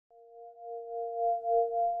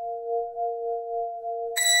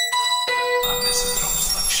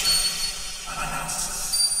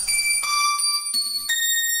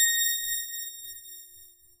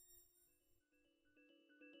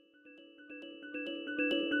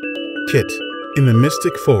𝐾𝐤𝐤𝐞 in the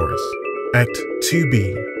Mystic Forest, Act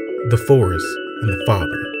 2B, The Forest and the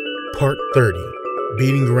Father, Part 30,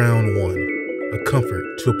 Beating Ground 1, A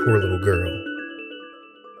Comfort to a Poor Little Girl.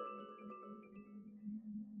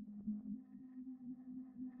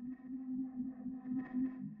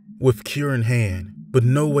 With cure in hand, but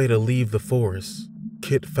no way to leave the forest,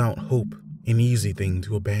 𝐾𝐤𝐤 found hope an easy thing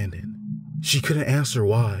to abandon. She couldn't answer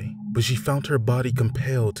why, but she found her body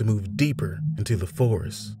compelled to move deeper into the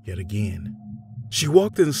forest yet again. She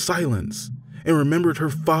walked in silence and remembered her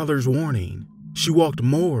father's warning. She walked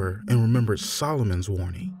more and remembered Solomon's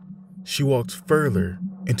warning. She walked further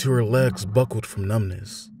until her legs buckled from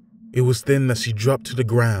numbness. It was then that she dropped to the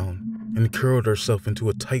ground and curled herself into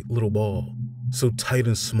a tight little ball. So tight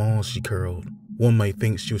and small she curled, one might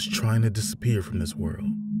think she was trying to disappear from this world.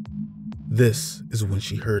 This is when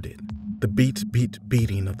she heard it, the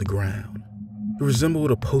beating of the ground. It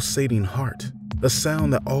resembled a pulsating heart, a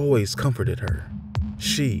sound that always comforted her.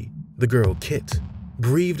 She, the girl 𝐾𝐤𝐤,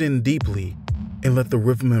 breathed in deeply and let the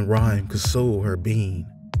rhythm and rhyme console her being.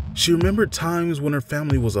 She remembered times when her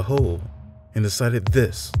family was a whole and decided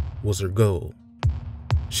this was her goal.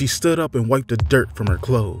 She stood up and wiped the dirt from her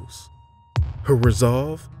clothes. Her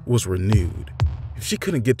resolve was renewed. If she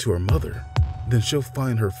couldn't get to her mother, then she'll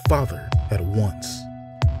find her father at once.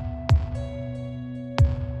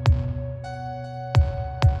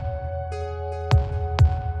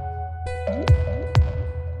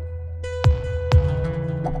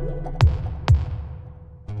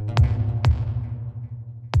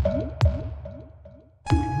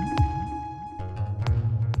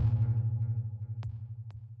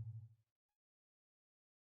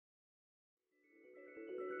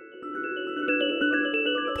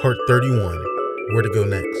 Part 31, Where to Go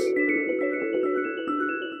Next.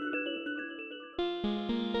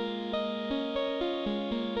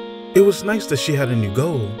 It was nice that she had a new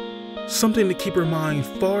goal, something to keep her mind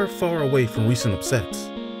far, far away from recent upsets.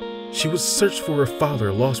 She would search for her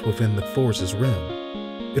father lost within the forest's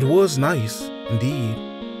rim. It was nice, indeed,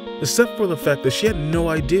 except for the fact that she had no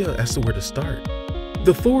idea as to where to start.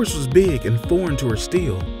 The forest was big and foreign to her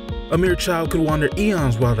still. A mere child could wander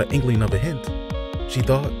eons without an inkling of a hint. She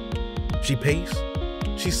thought, she paced,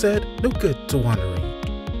 she said no good to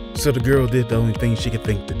wandering. So the girl did the only thing she could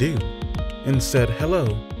think to do, and said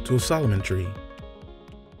hello to a Solomon tree.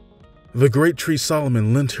 The great tree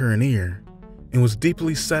Solomon lent her an ear, and was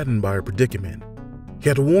deeply saddened by her predicament. He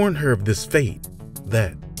had warned her of this fate,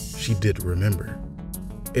 that she did remember.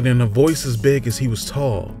 And in a voice as big as he was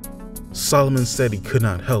tall, Solomon said he could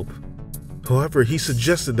not help. However, he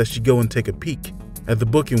suggested that she go and take a peek at the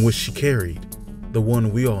book in which she carried, the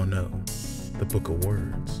one we all know, the Book of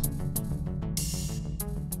Words.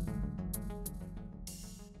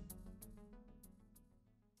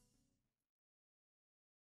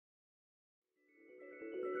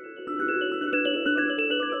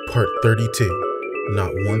 Part 32,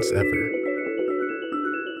 Not Once Ever.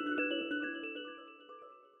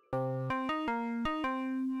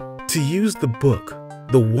 To use the book,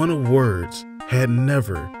 the one of words, had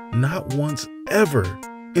never, not once ever,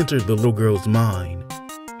 entered the little girl's mind.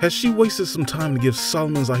 Had she wasted some time to give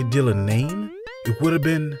Solomon's ideal a name, it would have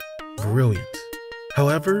been brilliant.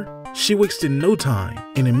 However, she wasted no time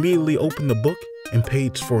and immediately opened the book and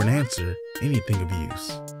paged for an answer, anything of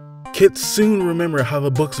use. 𝐾𝐤𝐤 soon remembered how the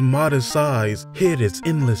book's modest size hid its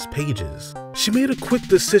endless pages. She made a quick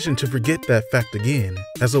decision to forget that fact again,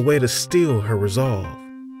 as a way to steel her resolve.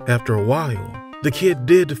 After a while, the 𝐾𝐤𝐤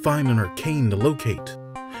did find an arcane to locate.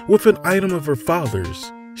 With an item of her father's,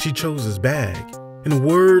 she chose his bag, and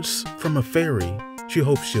words from a fairy, she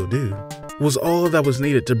hoped she'll do, was all that was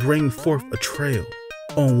needed to bring forth a trail.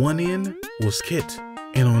 On one end was 𝐾𝐤𝐤,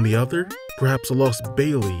 and on the other, perhaps a lost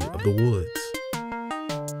Bailey of the woods.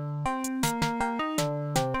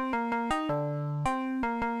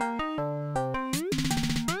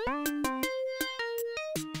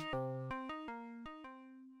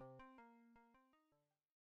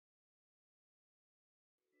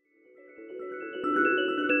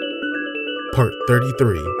 Part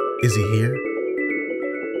 33, Is he here?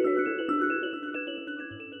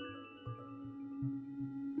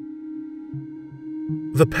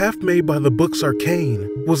 The path made by the book's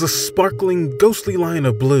arcane was a sparkling, ghostly line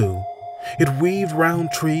of blue. It weaved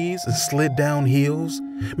round trees and slid down hills,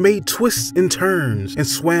 made twists and turns, and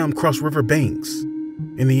swam across river banks.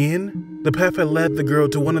 In the end, the path had led the girl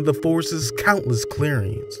to one of the forest's countless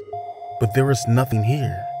clearings. But there was nothing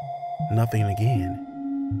here, nothing again.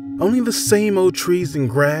 Only the same old trees and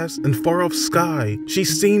grass and far-off sky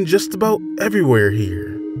she's seen just about everywhere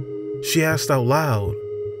here. She asked out loud,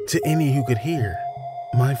 to any who could hear,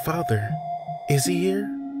 "My father, is he here?"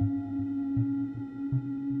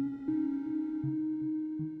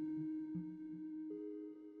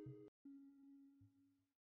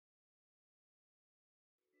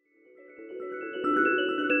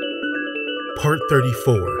 Part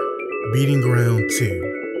 34, Beating Ground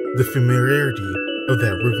 2, The Familiarity of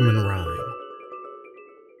that Riverman Rhyme.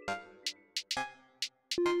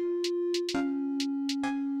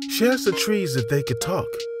 She asked the trees if they could talk.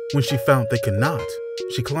 When she found they could not,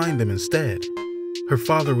 she climbed them instead. Her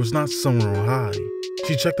father was not somewhere on high.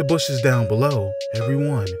 She checked the bushes down below, every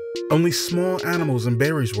one. Only small animals and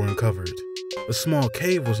berries were uncovered. A small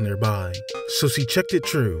cave was nearby, so she checked it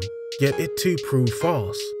true, yet it too proved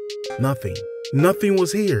false. Nothing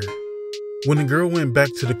was here. When the girl went back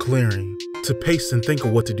to the clearing to pace and think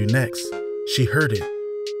of what to do next, she heard it.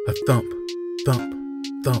 A thump, thump,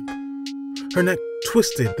 thump. Her neck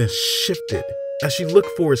twisted, then shifted as she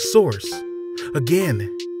looked for its source. Again,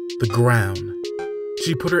 the ground.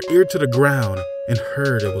 She put her ear to the ground and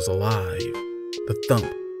heard it was alive. The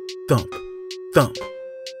thump, thump, thump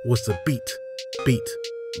was the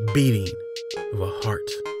beating of a heart.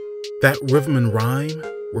 That Riverman rhyme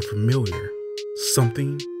were familiar,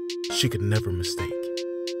 something she could never mistake.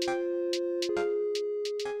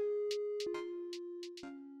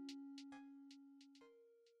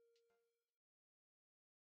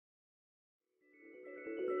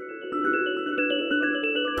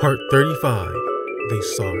 Part 35, They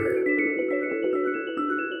Saw Her.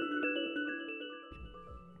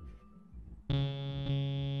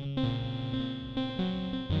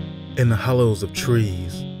 In the hollows of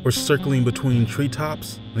trees, or circling between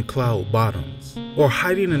treetops and cloud bottoms, or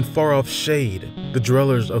hiding in far-off shade, the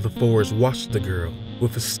dwellers of the forest watched the girl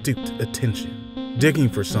with astute attention, digging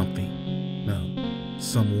for something. No,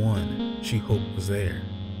 someone she hoped was there.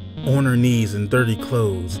 On her knees in dirty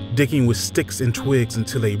clothes, digging with sticks and twigs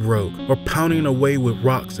until they broke, or pounding away with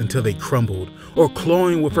rocks until they crumbled, or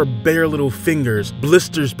clawing with her bare little fingers,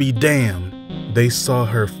 blisters be damned. They saw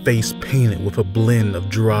her face painted with a blend of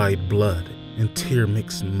dried blood and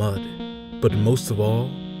tear-mixed mud. But most of all,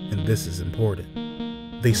 and this is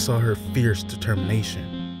important, they saw her fierce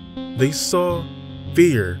determination. They saw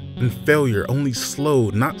fear and failure only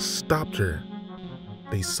slowed, not stopped her.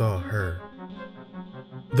 They saw her.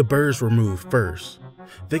 The birds were moved first.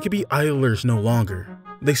 They could be idlers no longer.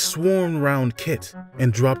 They swarmed round Kit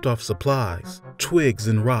and dropped off supplies, twigs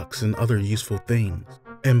and rocks and other useful things.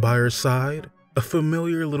 And by her side, a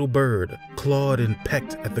familiar little bird clawed and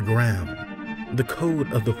pecked at the ground. The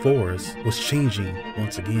code of the forest was changing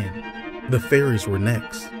once again. The fairies were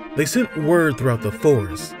next. They sent word throughout the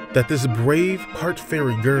forest that this brave part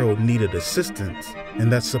fairy girl needed assistance and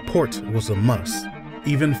that support was a must.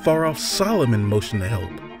 Even far-off Solomon motioned to help,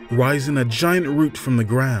 rising a giant root from the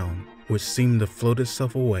ground, which seemed to float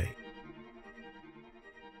itself away.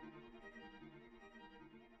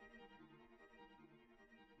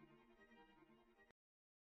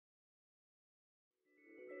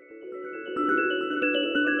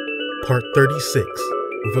 Part 36,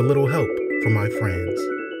 with a little help from my friends.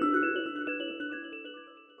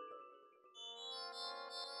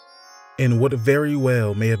 And what very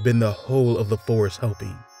well may have been the whole of the forest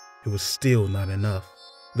helping, it was still not enough.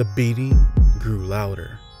 The beating grew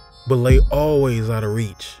louder, but lay always out of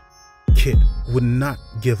reach. Kit would not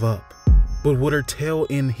give up, but would her tale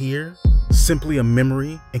end here? Simply a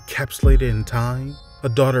memory encapsulated in time? A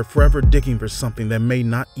daughter forever digging for something that may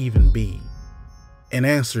not even be? An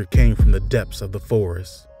answer came from the depths of the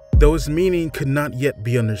forest, though its meaning could not yet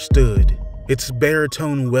be understood. Its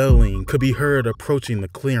baritone wailing could be heard approaching the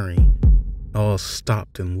clearing. All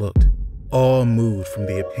stopped and looked. All moved from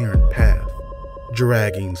the apparent path.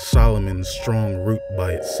 Dragging Solomon's strong root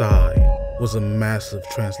by its side was a massive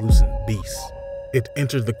translucent beast. It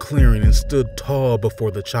entered the clearing and stood tall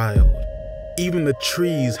before the child. Even the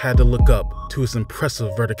trees had to look up to its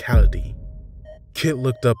impressive verticality. Kit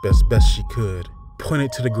looked up as best she could,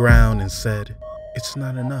 pointed to the ground and said, "It's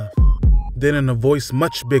not enough." Then in a voice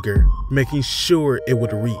much bigger, making sure it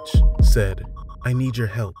would reach, said, "I need your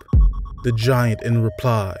help." The giant in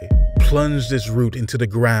reply plunged its root into the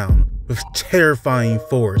ground with terrifying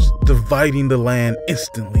force, dividing the land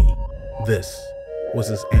instantly. This was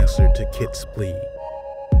his answer to Kit's plea.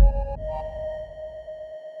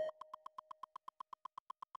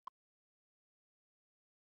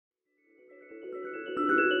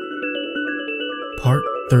 Part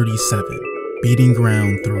 37, Beating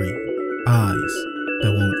Ground 3, Eyes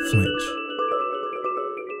That Won't Flinch.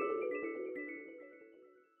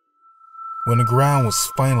 When the ground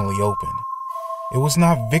was finally open, it was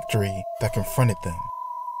not victory that confronted them,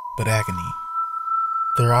 but agony.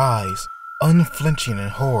 Their eyes, unflinching in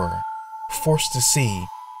horror, forced to see,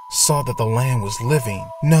 saw that the land was living,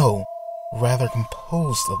 no, rather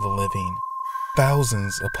composed of the living.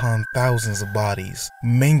 Thousands upon thousands of bodies,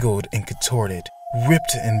 mangled and contorted,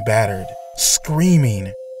 ripped and battered,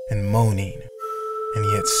 screaming and moaning.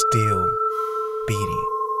 yet still beating.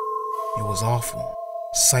 It was awful.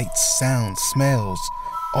 Sights, sounds, smells,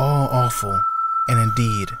 all awful. And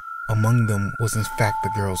indeed, among them was in fact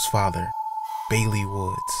the girl's father, Bailey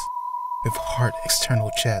Woods, with heart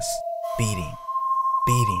external chest, beating,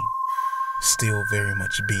 still very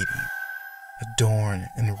much beating, adorned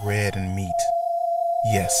in red and meat.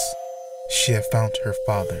 Yes, she had found her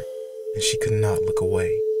father, and she could not look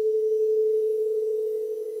away.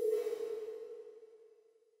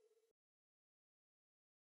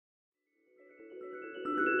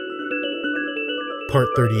 Part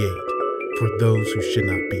 38, for those who should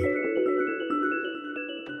not be.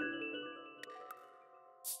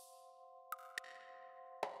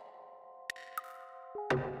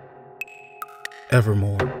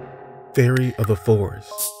 Evermore, fairy of the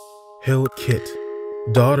forest, held Kit,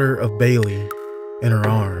 daughter of Bailey, in her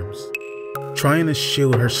arms, trying to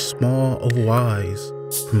shield her small oval eyes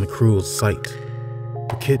from the cruel sight.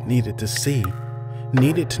 But Kit needed to see,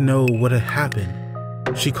 needed to know what had happened.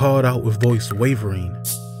 She called out with voice wavering,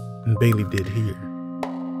 and Bailey did hear.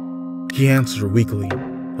 He answered weakly,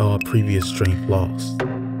 all previous strength lost.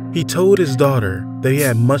 He told his daughter that he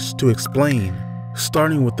had much to explain,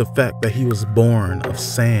 starting with the fact that he was born of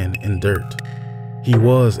sand and dirt. He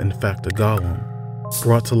was, in fact, a golem,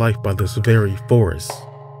 brought to life by this very forest.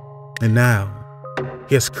 And now,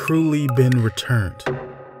 he has cruelly been returned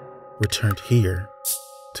here,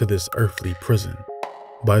 to this earthly prison,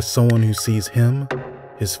 by someone who sees him,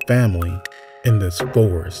 his family, in this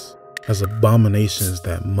forest as abominations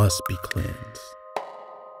that must be cleansed.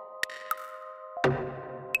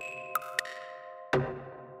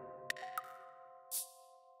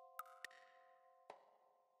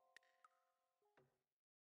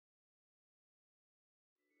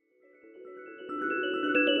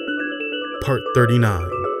 Part 39,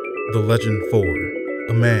 The Legend for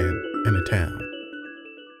A Man in a Town.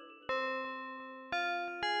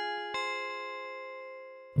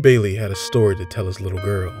 Bailey had a story to tell his little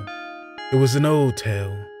girl. It was an old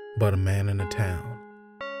tale about a man in a town.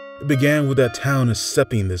 It began with that town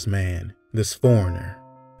accepting this man, this foreigner,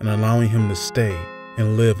 and allowing him to stay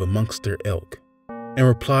and live amongst their ilk. In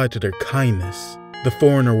reply to their kindness, the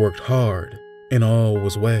foreigner worked hard, and all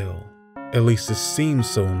was well. At least it seemed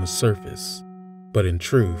so on the surface. But in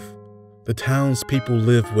truth, the townspeople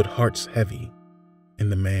lived with hearts heavy,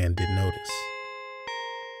 and the man did notice.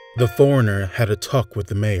 The foreigner had a talk with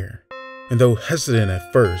the mayor, and though hesitant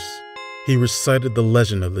at first, he recited the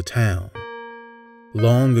legend of the town.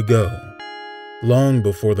 Long ago, long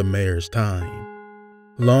before the mayor's time,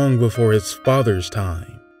 long before his father's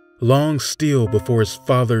time, long still before his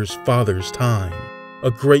father's father's time,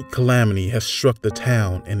 a great calamity has struck the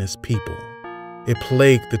town and its people. It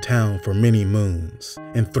plagued the town for many moons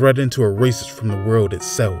and threatened to erase it from the world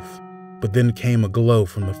itself. But then came a glow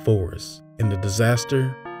from the forest, and the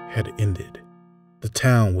disaster had ended. The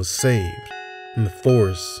town was saved, and the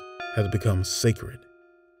forest had become sacred.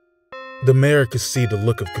 The mayor could see the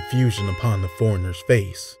look of confusion upon the foreigner's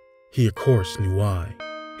face. He of course knew why.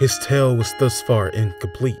 His tale was thus far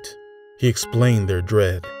incomplete. He explained their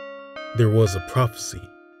dread. There was a prophecy.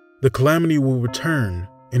 The calamity would return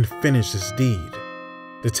and finish its deed.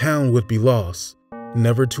 The town would be lost,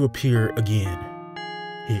 never to appear again.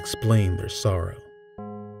 He explained their sorrow.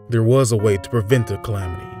 There was a way to prevent the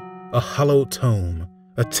calamity. A hallowed tome,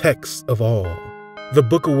 a text of all. The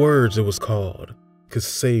Book of Words it was called, could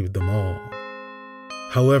save them all.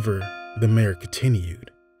 However, the mayor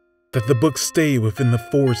continued, that the book stayed within the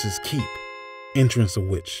forest's keep, entrance of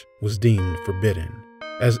which was deemed forbidden,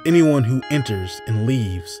 as anyone who enters and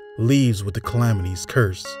leaves with the calamity's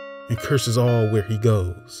curse, and curses all where he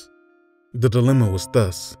goes. The dilemma was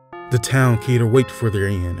thus, the town could either wait for their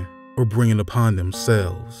end, or bring it upon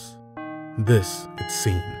themselves. This, it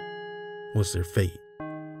seemed, was their fate.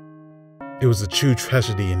 It was a true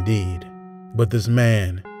tragedy indeed, but this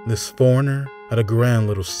man, this foreigner, had a grand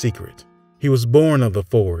little secret. He was born of the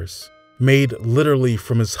forest, made literally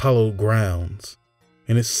from its hallowed grounds,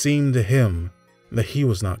 and it seemed to him that he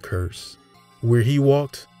was not cursed. Where he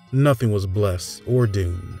walked, nothing was blessed or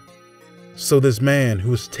doomed. So this man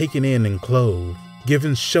who was taken in and clothed,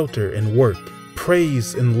 given shelter and work,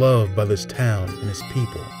 praised and loved by this town and its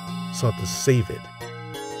people, sought to save it.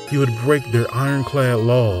 He would break their ironclad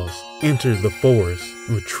laws, enter the forest,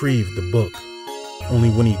 and retrieve the book. Only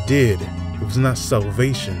when he did, it was not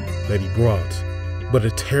salvation that he brought, but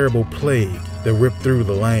a terrible plague that ripped through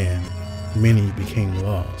the land. Many became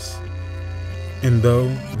lost. And though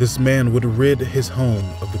this man would rid his home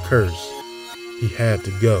of the curse, he had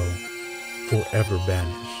to go, forever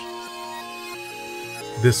banished.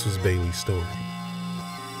 This was Bailey's story.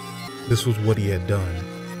 This was what he had done.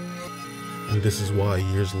 And this is why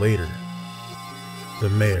years later, the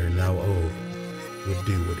mayor, now old, would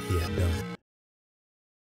do what he had done.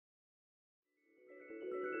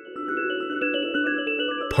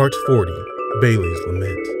 Part 40, Bailey's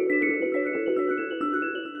Lament.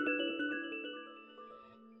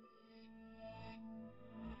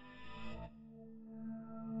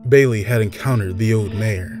 Bailey had encountered the old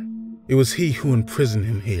mayor. It was he who imprisoned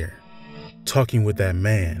him here. Talking with that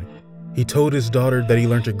man, he told his daughter that he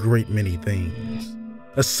learned a great many things,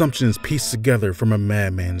 assumptions pieced together from a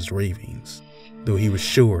madman's ravings, though he was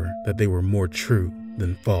sure that they were more true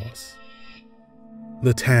than false.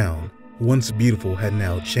 The town, once beautiful, had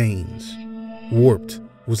now changed. Warped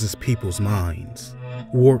was its people's minds,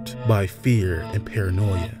 warped by fear and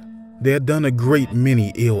paranoia. They had done a great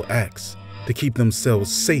many ill acts to keep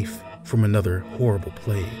themselves safe from another horrible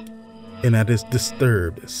plague. And at its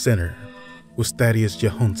disturbed center was Thaddeus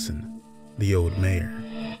Johansson, the old mayor.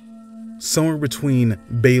 Somewhere between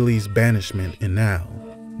Bailey's banishment and now,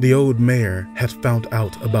 the old mayor had found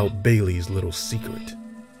out about Bailey's little secret.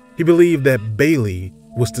 He believed that Bailey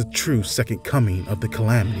was the true second coming of the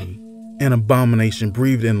calamity, an abomination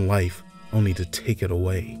breathed in life only to take it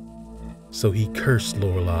away. So he cursed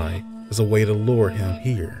Lorelei as a way to lure him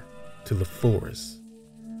here to the forest.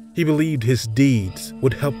 He believed his deeds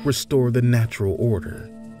would help restore the natural order,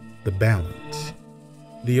 the balance.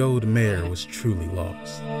 The old mayor was truly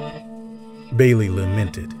lost. Bailey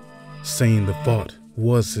lamented, saying the fault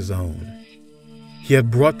was his own. He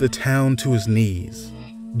had brought the town to his knees,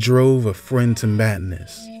 drove a friend to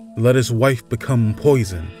madness, let his wife become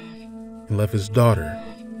poison, and left his daughter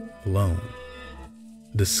alone.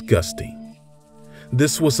 Disgusting.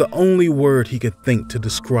 This was the only word he could think to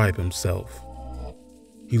describe himself.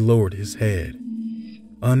 He lowered his head,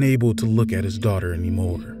 unable to look at his daughter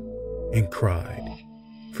anymore, and cried,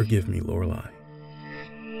 "Forgive me, Lorelei.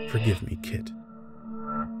 Forgive me, Kit."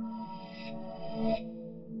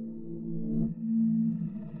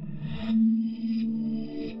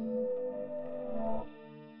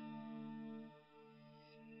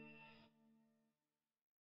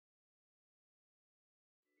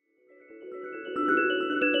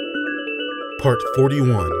 Part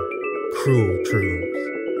 41, Cruel Truths.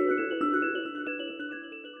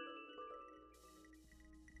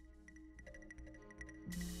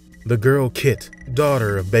 The girl Kit,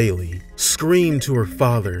 daughter of Bailey, screamed to her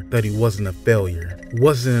father that he wasn't a failure,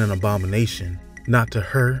 wasn't an abomination, not to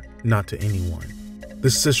her, not to anyone.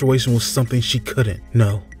 This situation was something she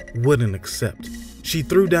wouldn't accept. She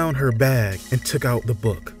threw down her bag and took out the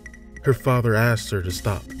book. Her father asked her to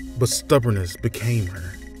stop, but stubbornness became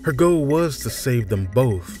her. Her goal was to save them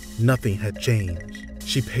both. Nothing had changed.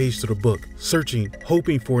 She paged through the book, searching,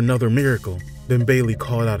 hoping for another miracle. Then Bailey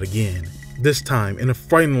called out again, this time in a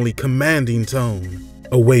frighteningly commanding tone.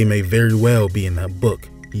 "A way may very well be in that book,"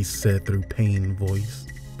 he said through pained voice.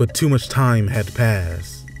 But too much time had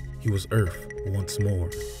passed. He was Earth once more.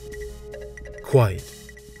 Quiet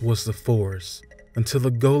was the forest until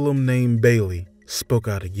a golem named Bailey spoke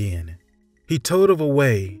out again. He told of a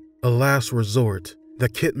way, a last resort,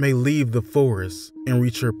 that Kit may leave the forest and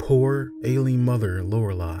reach her poor, ailing mother,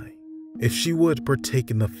 Lorelei. If she would partake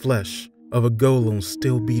in the flesh of a golem's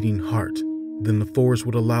still beating heart, then the forest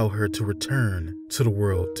would allow her to return to the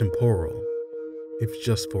world temporal, if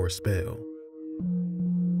just for a spell.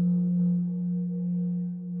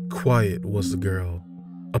 Quiet was the girl,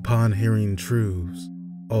 upon hearing truths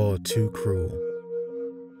all too cruel.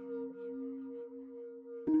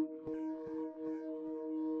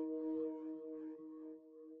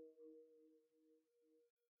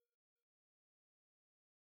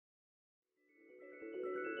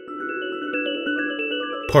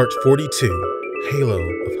 Part 42, Halo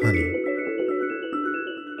of Honey.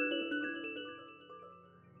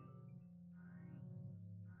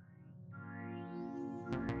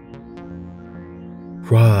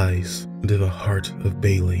 Rise into the heart of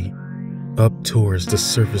Bailey, up towards the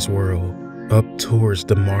surface world, up towards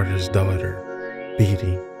the martyr's daughter.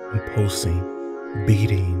 Beating and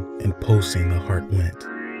pulsing the heart went.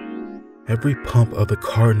 Every pump of the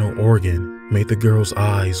cardinal organ made the girl's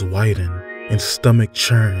eyes widen and stomach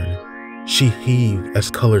churn. She heaved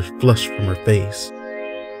as color flushed from her face.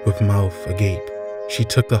 With mouth agape, she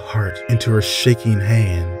took the heart into her shaking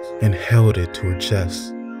hands and held it to her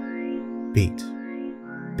chest. Beat,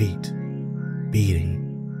 beat, beating.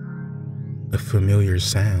 A familiar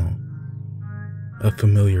sound, a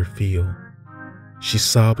familiar feel. She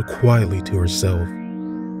sobbed quietly to herself.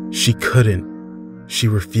 She couldn't, she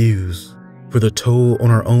refused, for the toll on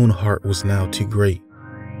her own heart was now too great.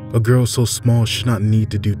 A girl so small should not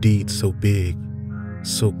need to do deeds so big,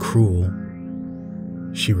 so cruel.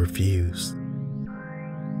 She refused.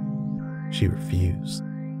 She refused.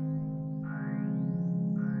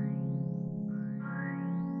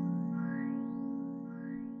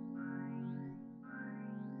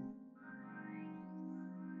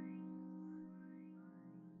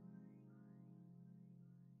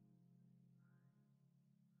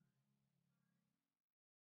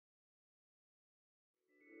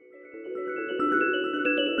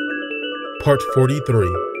 Part 43,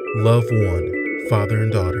 Love 1, Father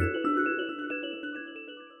and Daughter.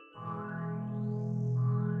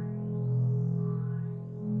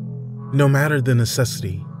 No matter the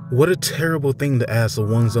necessity, what a terrible thing to ask of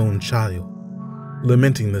one's own child.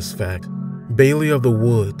 Lamenting this fact, Bailey of the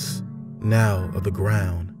woods, now of the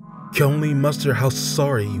ground, could only muster how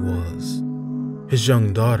sorry he was. His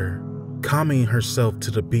young daughter, calming herself to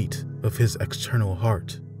the beat of his external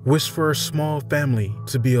heart, wished for her small family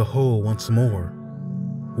to be a whole once more.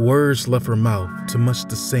 Words left her mouth to much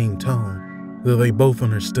the same tone, though they both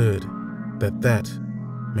understood that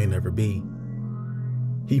may never be.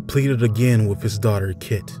 He pleaded again with his daughter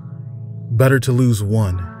Kit. Better to lose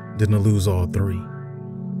one than to lose all three.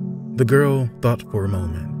 The girl thought for a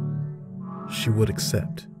moment. She would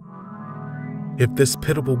accept. If this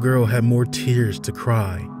pitiable girl had more tears to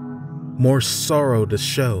cry, more sorrow to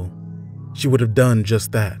show, she would have done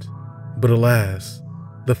just that. But alas,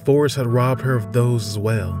 the forest had robbed her of those as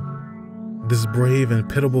well. This brave and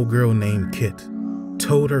pitiable girl named Kit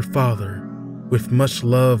told her father, with much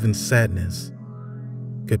love and sadness,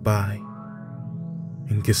 goodbye,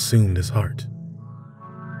 and consumed his heart.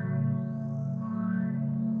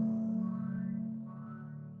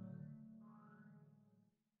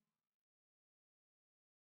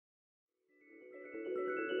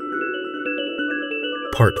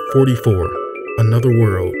 Part 44, Another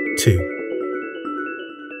World 2.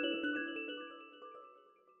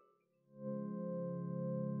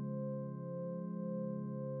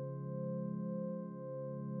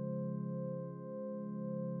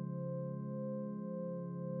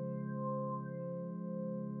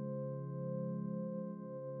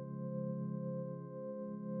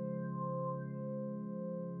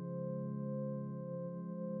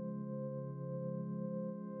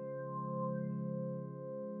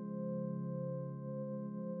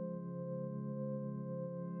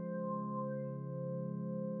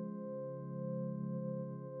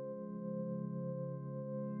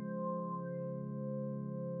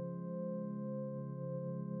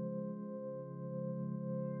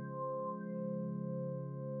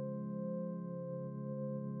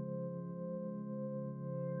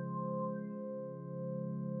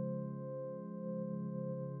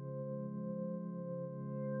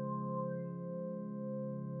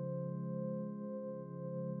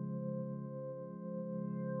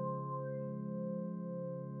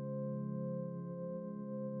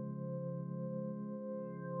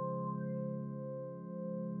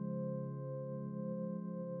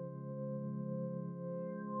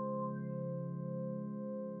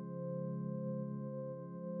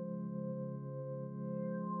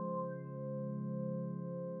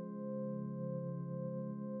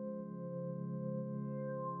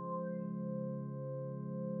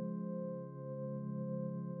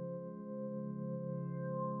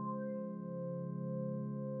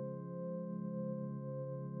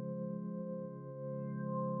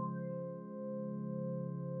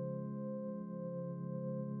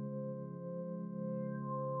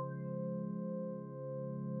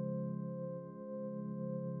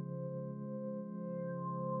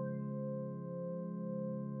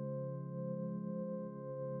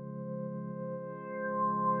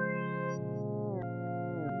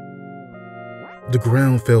 The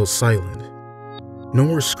ground fell silent. No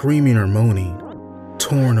more screaming or moaning.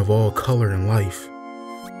 Torn of all color and life,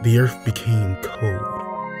 the earth became cold.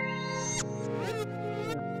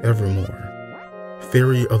 Evermore,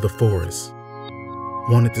 Fairy of the Forest,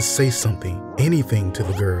 wanted to say something, anything to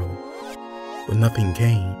the girl, but nothing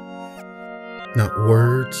came. Not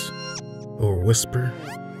words or a whisper,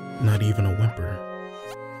 not even a whimper.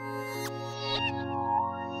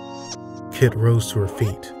 Kit rose to her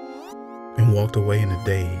feet and walked away in a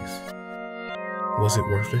daze. Was it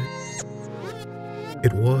worth it?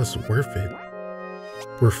 It was worth it,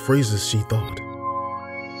 were phrases she thought.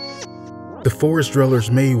 The forest dwellers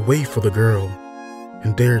made way for the girl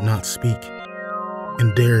and dared not speak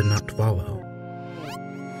and dared not follow.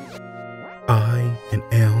 I and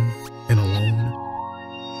am and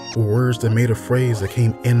alone were words that made a phrase that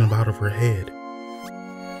came in and out of her head.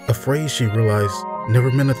 A phrase she realized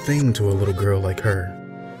never meant a thing to a little girl like her,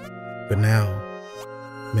 but now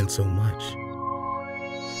meant so much.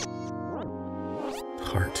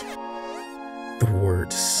 Heart. The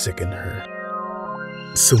word sickened her.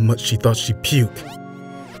 so much she thought she'd puke.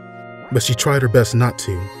 But she tried her best not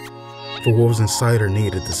to, for what was inside her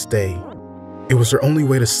needed to stay. It was her only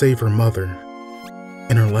way to save her mother,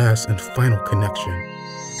 and her last and final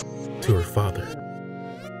connection to her father.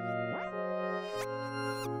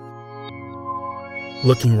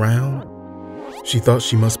 Looking round, she thought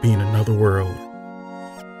she must be in another world.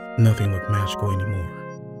 Nothing looked magical anymore.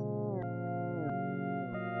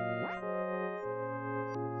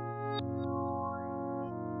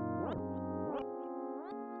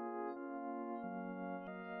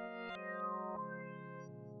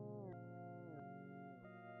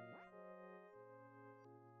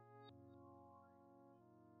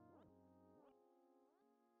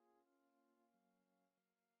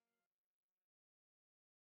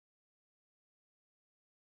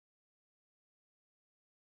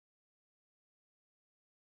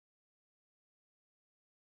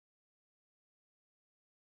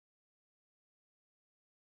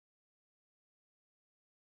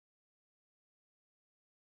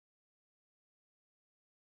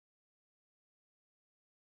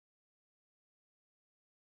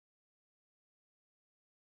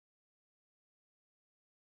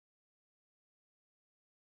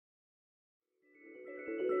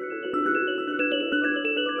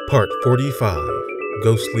 Part 45,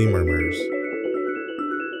 Ghostly Murmurs.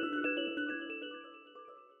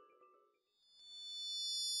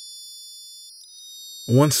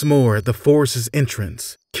 Once more at the forest's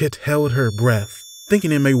entrance, Kit held her breath,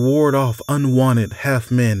 thinking it may ward off unwanted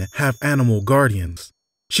half-men, half-animal guardians.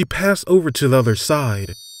 She passed over to the other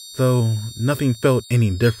side, though nothing felt any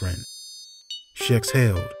different. She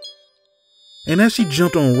exhaled. And as she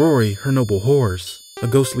jumped on Rory, her noble horse, a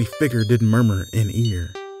ghostly figure did murmur in ear.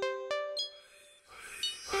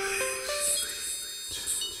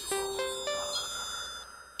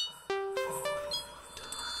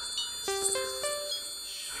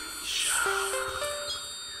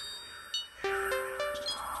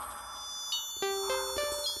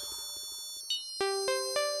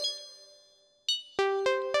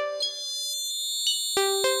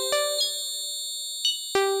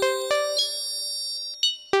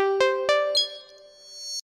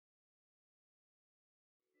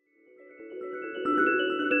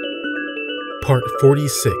 Part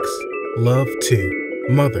 46, Love 2,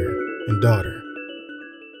 Mother and Daughter.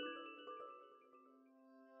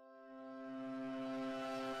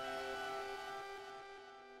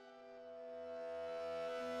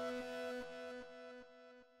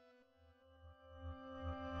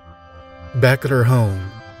 Back at her home,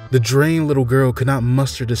 the drained little girl could not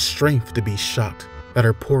muster the strength to be shocked at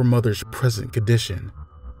her poor mother's present condition.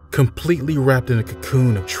 Completely wrapped in a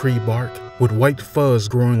cocoon of tree bark, with white fuzz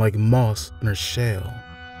growing like moss in her shell.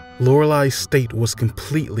 Lorelei's state was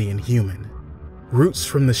completely inhuman. Roots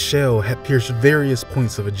from the shell had pierced various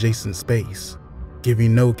points of adjacent space,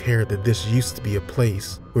 giving no care that this used to be a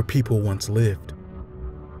place where people once lived.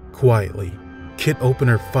 Quietly, Kit opened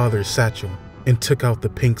her father's satchel and took out the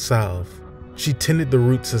pink salve. She tended the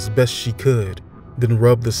roots as best she could, then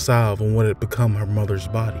rubbed the salve on what had become her mother's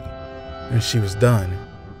body. When she was done,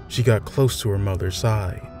 she got close to her mother's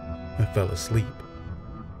side and fell asleep.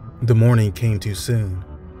 The morning came too soon,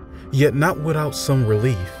 yet not without some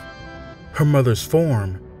relief. Her mother's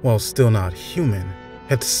form, while still not human,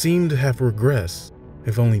 had seemed to have regressed,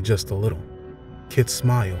 if only just a little. Kit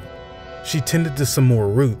smiled. She tended to some more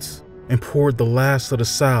roots and poured the last of the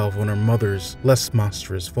salve on her mother's less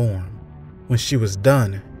monstrous form. When she was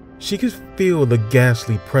done, she could feel the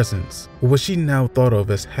ghastly presence of what she now thought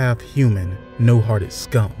of as half-human, no-hearted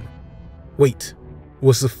scum. Wait,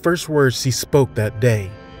 was the first words she spoke that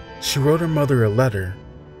day. She wrote her mother a letter,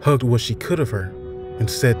 hugged what she could of her, and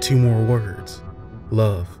said 2 more words,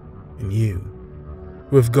 love and you.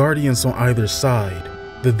 With guardians on either side,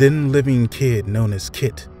 the then living kid known as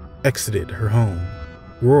Kit exited her home.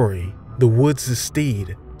 Rory, the woods'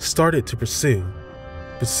 steed, started to pursue,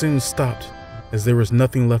 but soon stopped as there was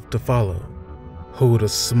nothing left to follow, hold a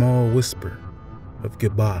small whisper of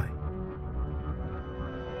goodbye.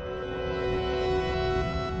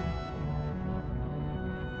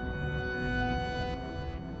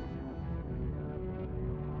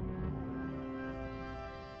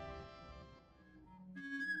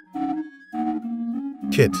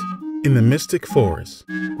 Kit in the Mystic Forest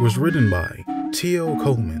was written by T.O.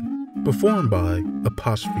 Coleman, performed by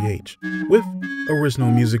 ''H, with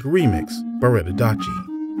original music remix by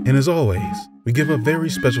Adachi. And as always, we give a very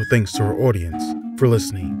special thanks to our audience for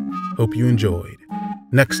listening. Hope you enjoyed.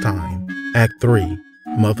 Next time, Act 3,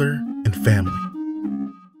 Mother and Family.